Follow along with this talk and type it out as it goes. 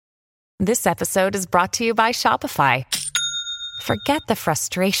This episode is brought to you by Shopify. Forget the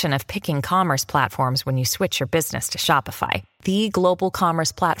frustration of picking commerce platforms when you switch your business to Shopify, the global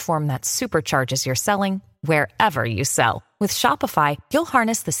commerce platform that supercharges your selling wherever you sell. With Shopify, you'll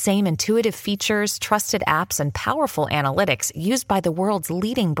harness the same intuitive features, trusted apps, and powerful analytics used by the world's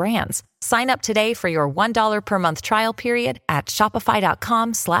leading brands. Sign up today for your $1 per month trial period at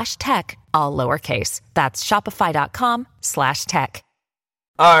shopify.com/tech, all lowercase. That's shopify.com/tech.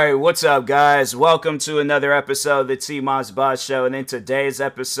 Alright, what's up, guys? Welcome to another episode of the T-Moss Boss Show. And in today's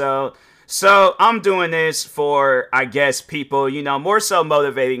episode, I'm doing this for, I guess, people, more so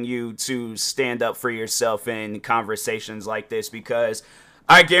motivating you to stand up for yourself in conversations like this, because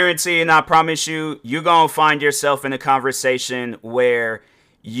I guarantee and I promise you, you're gonna find yourself in a conversation where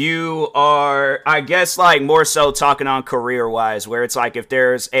you are, I guess, like more so talking on career-wise, where it's like if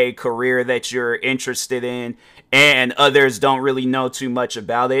there's a career that you're interested in and others don't really know too much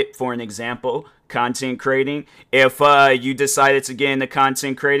about it. For an example, content creating. If you decided to get into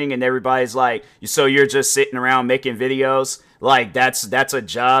content creating and everybody's like, so you're just sitting around making videos, like that's a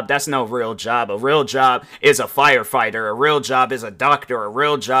job. That's no real job. A real job is a firefighter. A real job is a doctor. A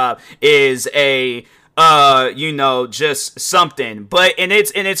real job is a just something. But and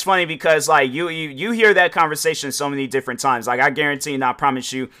it's funny because like you hear that conversation so many different times. Like I guarantee and I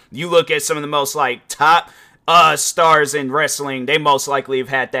promise you, you look at some of the most like top stars in wrestling, they most likely have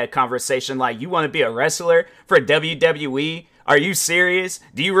had that conversation. Like, you want to be a wrestler for WWE? Are you serious?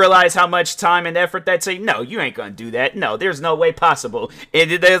 Do you realize how much time and effort that takes? No, you ain't gonna do that. No, there's no way possible.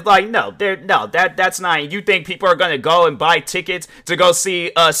 It's like, that's not. You think people are gonna go and buy tickets to go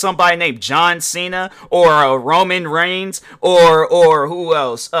see somebody named John Cena or Roman Reigns or who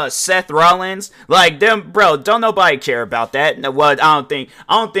else? Seth Rollins. Like them, bro. Don't nobody care about that. No, what? I don't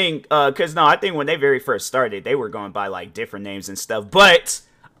think. Cause no, I think when they very first started, they were going by like different names and stuff. But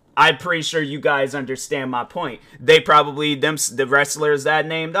I'm pretty sure you guys understand my point. They probably, the wrestlers that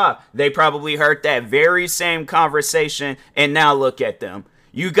named off, they probably heard that very same conversation, and now look at them.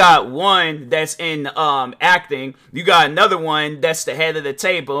 You got one that's in acting, you got another one that's the head of the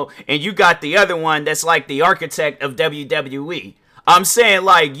table, and you got the other one that's like the architect of WWE. I'm saying,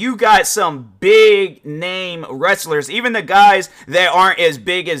 like, you got some big name wrestlers, even the guys that aren't as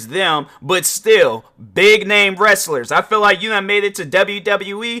big as them, but still big name wrestlers. I feel like you done made it to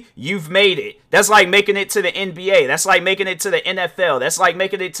WWE, you've made it. That's like making it to the NBA. That's like making it to the NFL. That's like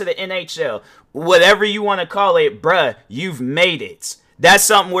making it to the NHL. Whatever you want to call it, bruh, you've made it. That's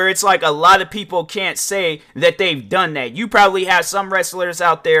something where it's like a lot of people can't say that they've done that. You probably have some wrestlers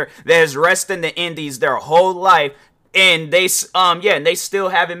out there that has wrestled in the indies their whole life, and they still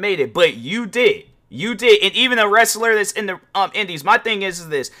haven't made it, but you did. You did. And even a wrestler that's in the indies, my thing is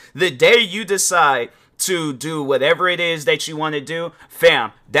this: the day you decide to do whatever it is that you want to do,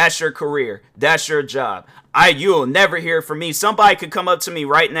 fam, that's your career. That's your job. You'll never hear from me. Somebody could come up to me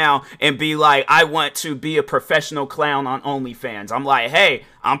right now and be like, I want to be a professional clown on OnlyFans. I'm like, hey,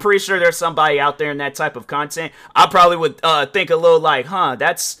 I'm pretty sure there's somebody out there in that type of content. I probably would think a little like,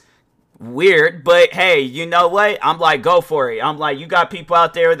 that's weird, but hey, you know what? I'm like, go for it. I'm like, you got people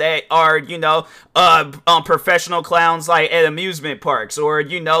out there that are, professional clowns like at amusement parks, or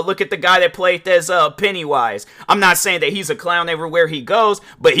look at the guy that played as Pennywise. I'm not saying that he's a clown everywhere he goes,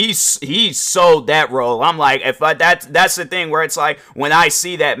 but he sold that role. I'm like, that's the thing where it's like, when I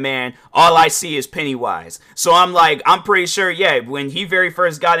see that man, all I see is Pennywise. So I'm like, I'm pretty sure, yeah, when he very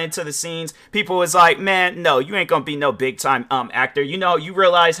first got into the scenes, people was like, man, no, you ain't gonna be no big time actor. You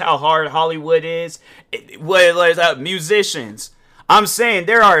realize how hard Hollywood is? Musicians. I'm saying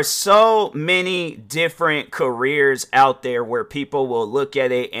there are so many different careers out there where people will look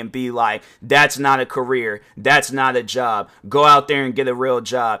at it and be like, that's not a career. That's not a job. Go out there and get a real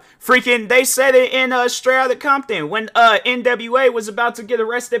job. Freaking, they said it in Straight Outta Compton when NWA was about to get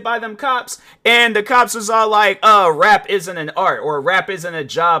arrested by them cops, and the cops was all like, rap isn't an art, or rap isn't a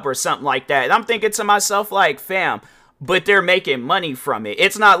job, or something like that. And I'm thinking to myself like, fam, but they're making money from it.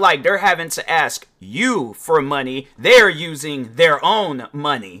 It's not like they're having to ask you for money. They're using their own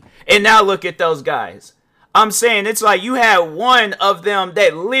money. And now look at those guys. I'm saying it's like you had one of them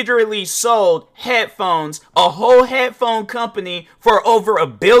that literally sold headphones, a whole headphone company, for over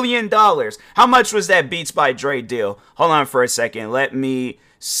 $1 billion. How much was that Beats by Dre deal? Hold on for a second. Let me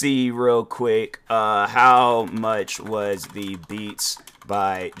see real quick. How much was the Beats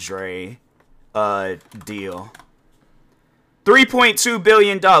by Dre deal? $3.2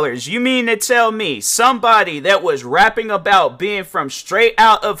 billion. You mean to tell me somebody that was rapping about being from Straight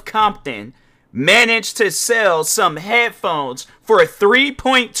Out of Compton managed to sell some headphones for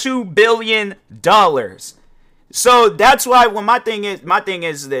 $3.2 billion? So that's why when my thing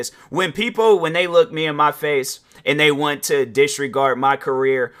is this: when people, when they look me in my face and they want to disregard my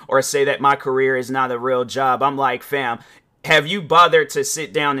career or say that my career is not a real job, I'm like, fam, have you bothered to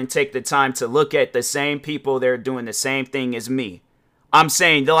sit down and take the time to look at the same people that are doing the same thing as me? I'm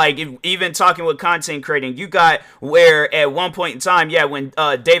saying, like, even talking with content creating, you got where at one point in time, yeah, when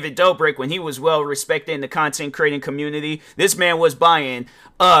David Dobrik, when he was well respected in the content creating community, this man was buying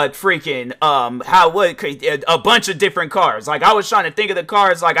freaking a bunch of different cars. Like, I was trying to think of the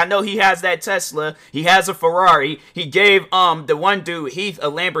cars. Like, I know he has that Tesla, he has a Ferrari. He gave the one dude, Heath,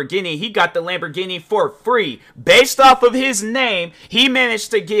 a Lamborghini. He got the Lamborghini for free. Based off of his name, he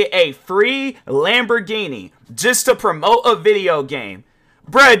managed to get a free Lamborghini just to promote a video game.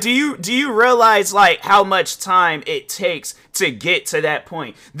 Bruh, do you realize, like, how much time it takes to get to that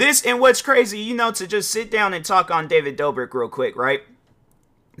point? This, and what's crazy, you know, to just sit down and talk on David Dobrik real quick, right?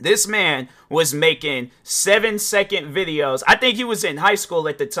 This man was making 7-second videos. I think he was in high school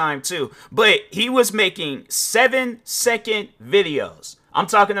at the time too, but he was making 7-second videos. I'm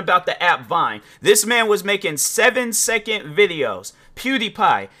talking about the app Vine. This man was making 7-second videos.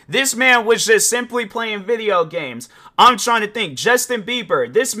 PewDiePie. This man was just simply playing video games. I'm trying to think. Justin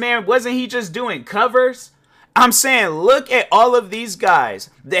Bieber. This man, wasn't he just doing covers? I'm saying, look at all of these guys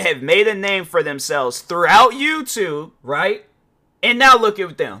that have made a name for themselves throughout YouTube, right? And now look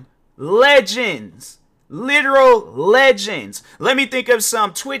at them. Legends. Literal legends. Let me think of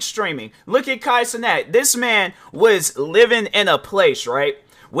some Twitch streaming. Look at Kai Cenat. This man was living in a place, right?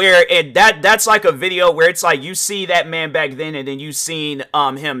 Where that's like a video where it's like you see that man back then and then you seen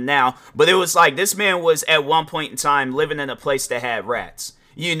him now. But it was like this man was at one point in time living in a place that had rats.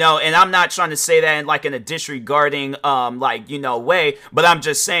 You know, and I'm not trying to say that in like in a disregarding like, you know, way, but I'm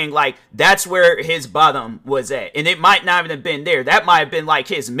just saying like that's where his bottom was at. And it might not even have been there. That might have been like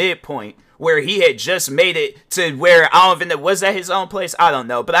his midpoint where he had just made it to where, I don't even know, was that his own place? I don't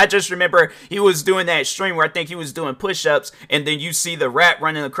know. But I just remember he was doing that stream where I think he was doing push-ups and then you see the rat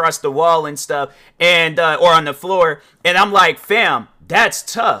running across the wall and stuff and or on the floor. And I'm like, fam, that's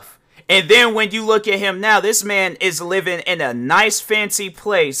tough. And then when you look at him now, this man is living in a nice fancy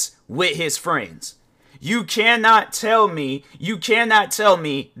place with his friends. You cannot tell me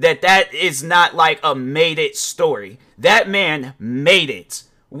that that is not like a made it story. That man made it.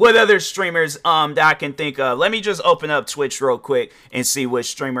 What other streamers that I can think of? Let me just open up Twitch real quick and see which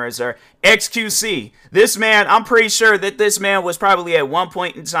streamers are. XQC. This man, I'm pretty sure that this man was probably at one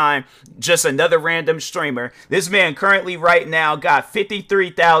point in time just another random streamer. This man currently right now got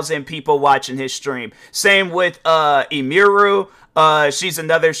 53,000 people watching his stream. Same with Emiru. She's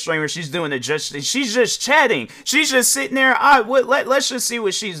another streamer. She's just chatting. She's just sitting there. Let's just see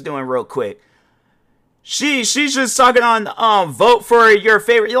what she's doing real quick. She's just talking on vote for your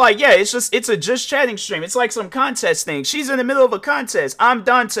favorite. You're like, yeah, it's a just chatting stream. It's like some contest thing. She's in the middle of a contest. I'm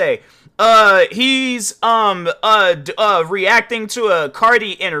Dante. He's reacting to a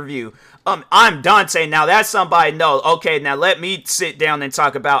Cardi interview. I'm Dante. Now that's somebody. No, okay. Now let me sit down and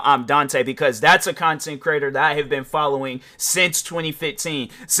talk about I'm Dante because that's a content creator that I have been following since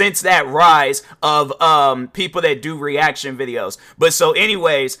 2015, since that rise of people that do reaction videos. But so,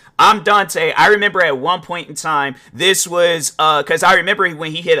 anyways, I'm Dante. I remember at one point in time, this was because I remember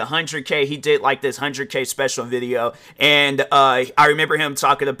when he hit 100K, he did like this 100K special video, and I remember him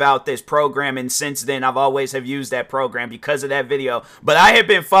talking about this program. And since then, I've always have used that program because of that video. But I have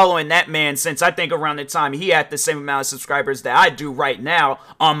been following that man since I think around the time he had the same amount of subscribers that I do right now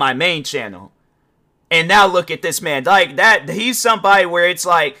on my main channel. And now look at this man. Like that, he's somebody where it's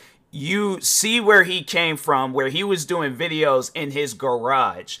like you see where he came from, where he was doing videos in his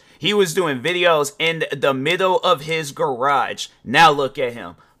garage. He was doing videos in the middle of his garage. Now look at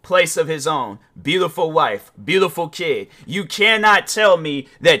him. Place of his own, beautiful wife, beautiful kid. You cannot tell me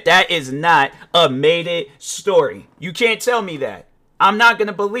that that is not a made it story. You can't tell me that. I'm not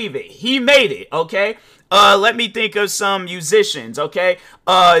gonna believe it. He made it, okay? Let me think of some musicians, okay?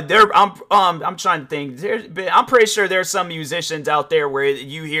 I'm trying to think. I'm pretty sure there's some musicians out there where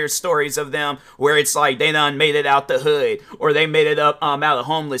you hear stories of them where it's like they done made it out the hood or they made it up out of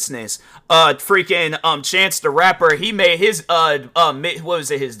homelessness. Chance the Rapper, he made his what was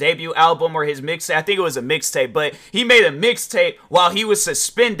it, his debut album or his mixtape? I think it was a mixtape, but he made a mixtape while he was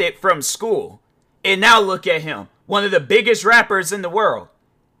suspended from school. And now look at him. One of the biggest rappers in the world.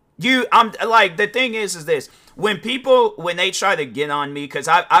 I'm like, the thing is this, when they try to get on me, because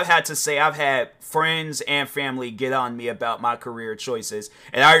I've had to say, I've had friends and family get on me about my career choices.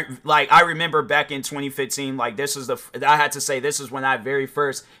 And I remember back in 2015, like I had to say, this is when I very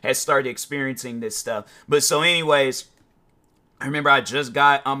first had started experiencing this stuff. But so anyways, I remember I just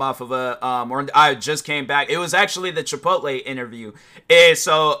got off of or I just came back. It was actually the Chipotle interview, and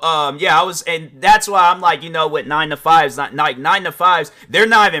so yeah, I was, and that's why I'm like, you know, with 9 to 5s, not like 9 to 5s, they're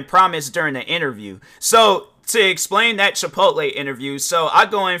not even promised during the interview. So to explain that Chipotle interview, so I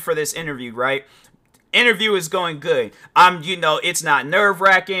go in for this interview, right? Interview is going good. You know, it's not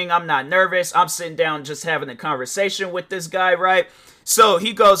nerve-wracking. I'm not nervous. I'm sitting down just having a conversation with this guy, right? So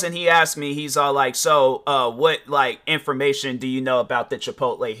he goes and he asks me, he's all like, so what like information do you know about the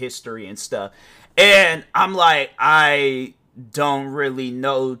Chipotle history and stuff? And I'm like, I don't really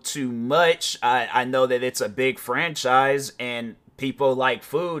know too much. I know that it's a big franchise and people like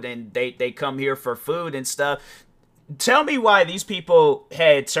food and they come here for food and stuff. Tell me why these people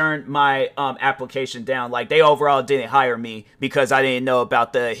had turned my application down. Like, they overall didn't hire me because I didn't know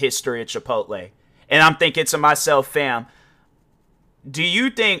about the history of Chipotle. And I'm thinking to myself, fam, do you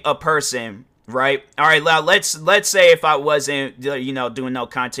think a person, right? All right, now let's say if I wasn't, you know, doing no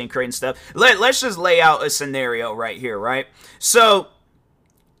content creating stuff. Let's just lay out a scenario right here, right? So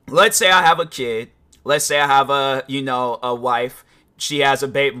let's say I have a kid. Let's say I have a wife. She has a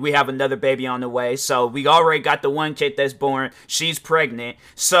baby. We have another baby on the way. So we already got the one kid that's born. She's pregnant.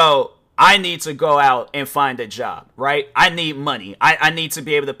 So I need to go out and find a job, right? I need money. I need to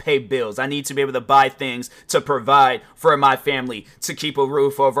be able to pay bills. I need to be able to buy things to provide for my family, to keep a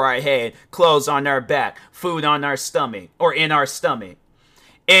roof over our head, clothes on our back, food on our stomach or in our stomach.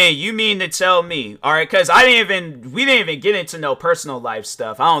 And you mean to tell me, all right, because we didn't even get into no personal life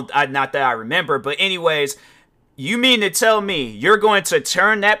stuff. Not that I remember, but anyways, you mean to tell me you're going to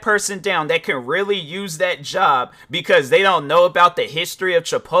turn that person down that can really use that job because they don't know about the history of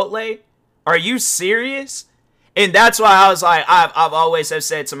Chipotle? Are you serious? And that's why I was like, I've always have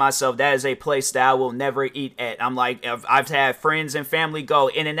said to myself, that is a place that I will never eat at. I'm like, I've had friends and family go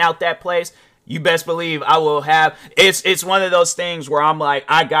in and out that place. You best believe I will have. It's one of those things where I'm like,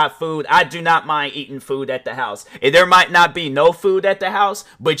 I got food. I do not mind eating food at the house. And there might not be no food at the house,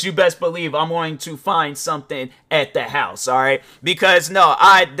 but you best believe I'm going to find something at the house. All right, because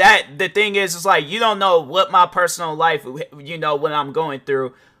the thing is like, you don't know what my personal life, you know, what I'm going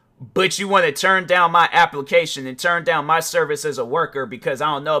through. But you want to turn down my application and turn down my service as a worker because I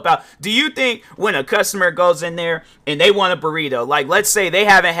don't know about. Do you think when a customer goes in there and they want a burrito, like let's say they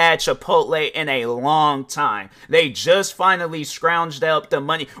haven't had Chipotle in a long time, they just finally scrounged up the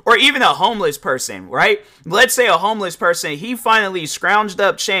money, or even a homeless person, right? Let's say a homeless person, he finally scrounged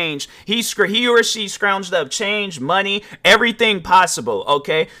up change. He or she scrounged up change, money, everything possible,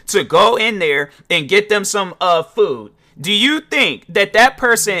 okay, to go in there and get them some food. Do you think that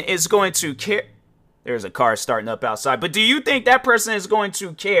person is going to care? There's a car starting up outside. But do you think that person is going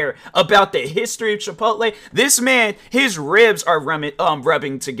to care about the history of Chipotle? This man, his ribs are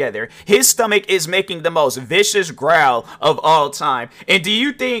rubbing together. His stomach is making the most vicious growl of all time. And do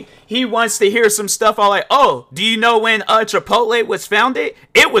you think he wants to hear some stuff all like, oh, do you know when Chipotle was founded?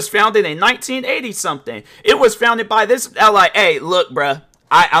 It was founded in 1980 something. It was founded by this. I'm like, hey, look, bruh,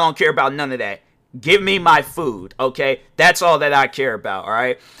 I don't care about none of that. Give me my food, okay? That's all that I care about, all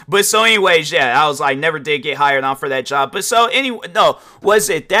right? But so anyways, yeah, I was like, never did get hired on for that job. But so anyway, no, was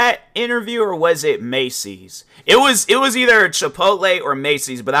it that interview or was it Macy's? It was either Chipotle or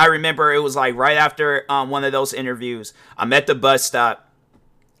Macy's, but I remember it was like right after one of those interviews. I'm at the bus stop.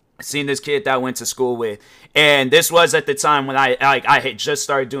 Seen this kid that I went to school with, and this was at the time when I had just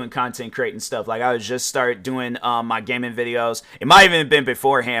started doing content creating stuff. Like I was just started doing my gaming videos. It might even have been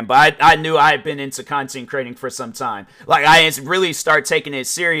beforehand, but I knew I had been into content creating for some time. Like I didn't really start taking it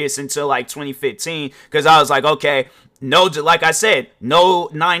serious until like 2015, because I was like, okay, no, like I said,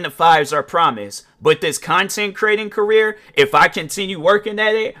 no 9 to 5s are promised. But this content creating career, if I continue working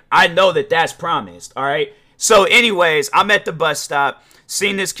at it, I know that that's promised. All right. So anyways, I'm at the bus stop.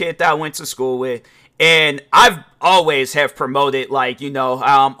 Seen this kid that I went to school with, and I've always have promoted, like, you know,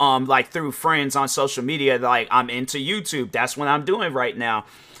 like through friends on social media, like I'm into YouTube. That's what I'm doing right now.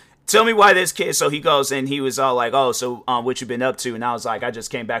 Tell me why this kid. So he goes and he was all like, oh, so what you been up to? And I was like, I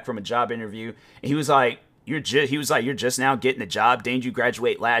just came back from a job interview. And he was like, you're just now getting a job. Didn't you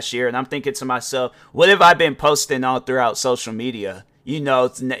graduate last year? And I'm thinking to myself, what have I been posting all throughout social media? You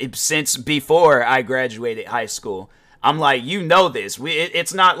know, since before I graduated high school. I'm like, you know this.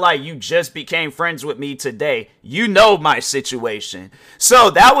 It's not like you just became friends with me today. You know my situation.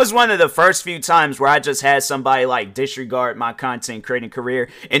 So that was one of the first few times where I just had somebody like disregard my content creating career.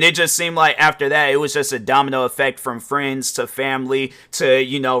 And it just seemed like after that, it was just a domino effect from friends to family to,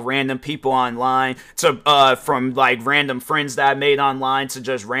 you know, random people online to from like random friends that I made online to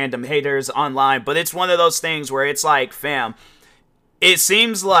just random haters online. But it's one of those things where it's like, fam, it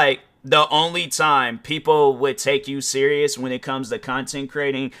seems like the only time people would take you serious when it comes to content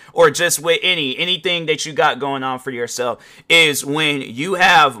creating or just with anything that you got going on for yourself is when you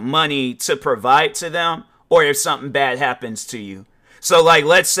have money to provide to them or if something bad happens to you. So like,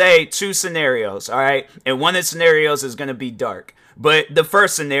 let's say 2 scenarios, all right? And one of the scenarios is going to be dark. But the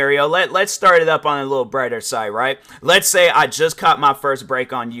first scenario, let's start it up on a little brighter side, right? Let's say I just caught my first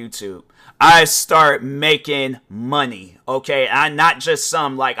break on YouTube. I start making money, okay? I'm not just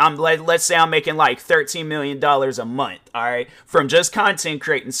some, like, let's say I'm making like $13 million a month, all right? From just content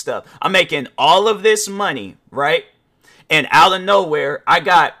creating stuff. I'm making all of this money, right? And out of nowhere, I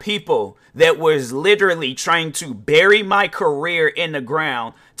got people that was literally trying to bury my career in the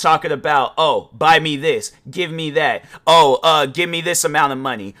ground, talking about, oh, buy me this, give me that, oh, give me this amount of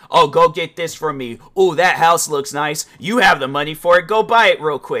money, oh, go get this for me, ooh, that house looks nice, you have the money for it, go buy it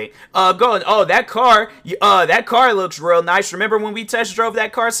real quick, that car looks real nice, remember when we test drove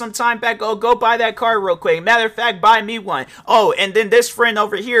that car some time back, oh, go buy that car real quick, matter of fact, buy me one, oh, and then this friend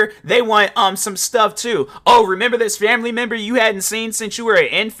over here, they want some stuff too, oh, remember this family member you hadn't seen since you were an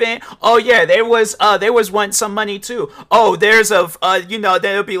infant, oh yeah, they was wanting some money too, oh, there's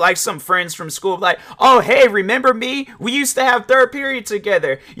there'll be like some friends from school like, oh, hey, remember me? We used to have third period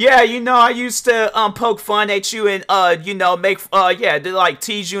together. Yeah, I used to poke fun at you and like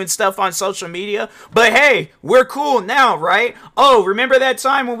tease you and stuff on social media. But hey, we're cool now, right? Oh, remember that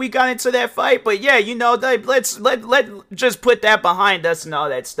time when we got into that fight? But yeah, let's just put that behind us and all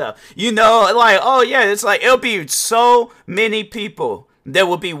that stuff. Like, oh yeah, it's like it'll be so many people that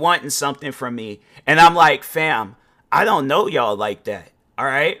will be wanting something from me. And I'm like, fam, I don't know y'all like that. All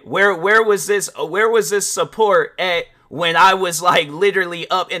right, where was this support at when I was like literally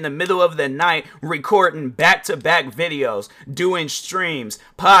up in the middle of the night recording back-to-back videos, doing streams,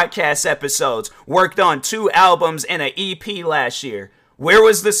 podcast episodes, worked on 2 albums and an EP last year? Where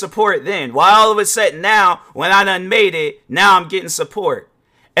was the support then? Why all of a sudden now, when I done made it, now I'm getting support?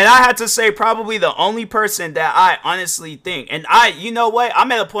 And I had to say probably the only person that I honestly think, and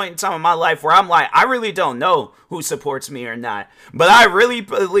I'm at a point in time in my life where I'm like, I really don't know who supports me or not. But I really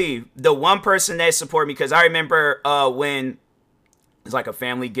believe the one person that support me, because I remember when it was like a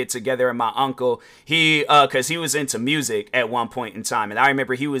family get together and my uncle, because he was into music at one point in time. And I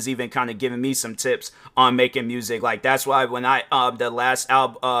remember he was even kind of giving me some tips on making music. Like that's why when the last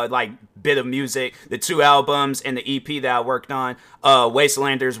album, bit of music, the 2 albums and the EP that I worked on,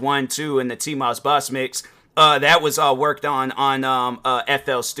 Wastelanders 1, 2, and the T-Moss Boss Mix, that was all worked on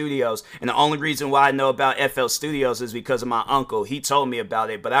FL Studios. And the only reason why I know about FL Studios is because of my uncle. He told me about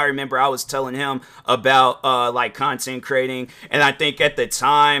it. But I remember I was telling him about content creating. And I think at the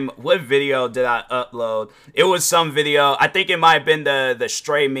time, what video did I upload? It was some video. I think it might have been the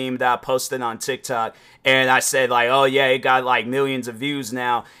stray meme that I posted on TikTok. And I said like, oh yeah, it got like millions of views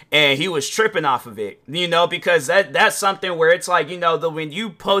now. And he was tripping off of it, because that's something where it's like, when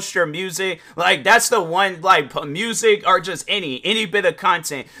you post your music, like that's the one, like music or just any bit of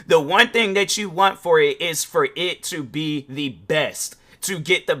content. The one thing that you want for it is for it to be the best, to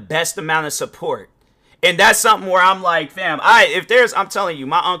get the best amount of support. And that's something where I'm like, fam, I'm telling you,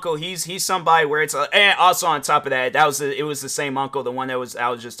 my uncle, he's somebody where it's, and also on top of that, it was the same uncle, the one that I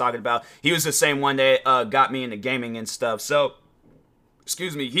was just talking about. He was the same one that got me into gaming and stuff. So,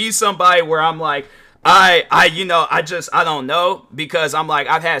 excuse me, he's somebody where I'm like, I don't know, because I'm like,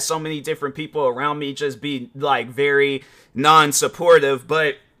 I've had so many different people around me just be like very non-supportive,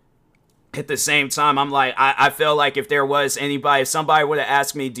 but at the same time, I'm like, I feel like if there was anybody, if somebody would have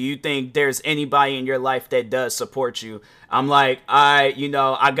asked me, do you think there's anybody in your life that does support you? I'm like, I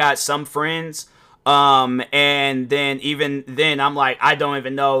got some friends, and then even then, I'm like, I don't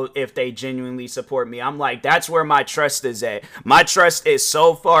even know if they genuinely support me. I'm like, that's where my trust is at. My trust is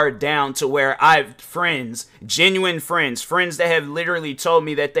so far down to where I've friends, genuine friends that have literally told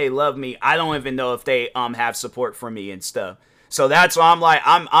me that they love me. I don't even know if they have support for me and stuff. So that's why I'm like,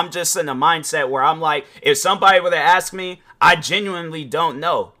 I'm just in a mindset where I'm like, if somebody were to ask me, I genuinely don't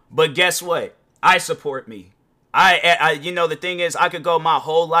know. But guess what? I support me. The thing is, I could go my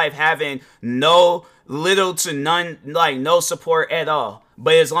whole life having no little to none, like no support at all.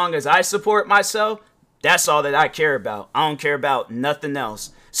 But as long as I support myself, that's all that I care about. I don't care about nothing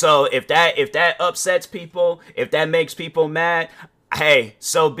else. So if that upsets people, if that makes people mad, hey,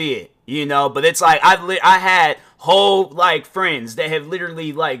 so be it. But it's like I had whole like friends that have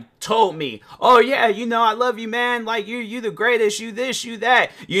literally like told me, oh yeah, I love you, man, like you the greatest, you this, you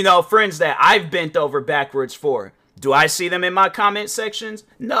that, friends that I've bent over backwards for. Do I see them in my comment sections?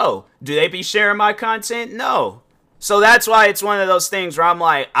 No. Do they be sharing my content? No. So that's why it's one of those things where I'm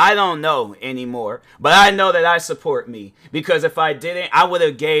like, I don't know anymore. But I know that I support me. Because if I didn't, I would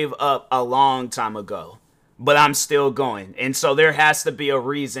have gave up a long time ago. But I'm still going. And so there has to be a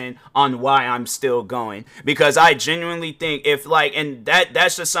reason on why I'm still going. Because I genuinely think if like, and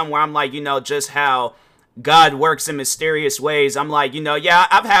that's just somewhere I'm like, just how God works in mysterious ways. I'm like, yeah,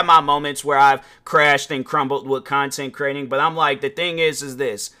 I've had my moments where I've crashed and crumbled with content creating. But I'm like, the thing is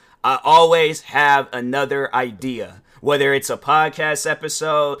this. I always have another idea, whether it's a podcast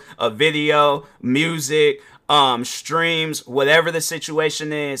episode, a video, music, streams, whatever the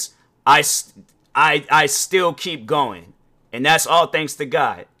situation is, I still keep going. And that's all thanks to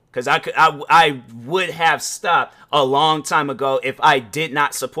God. Because I would have stopped a long time ago if I did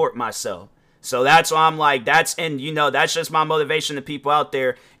not support myself. So that's why I'm like, that's just my motivation to people out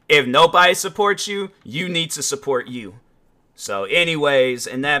there. If nobody supports you, you need to support you. So anyways,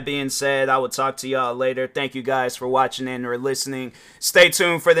 and that being said, I will talk to y'all later. Thank you guys for watching and or listening. Stay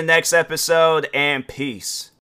tuned for the next episode, and peace.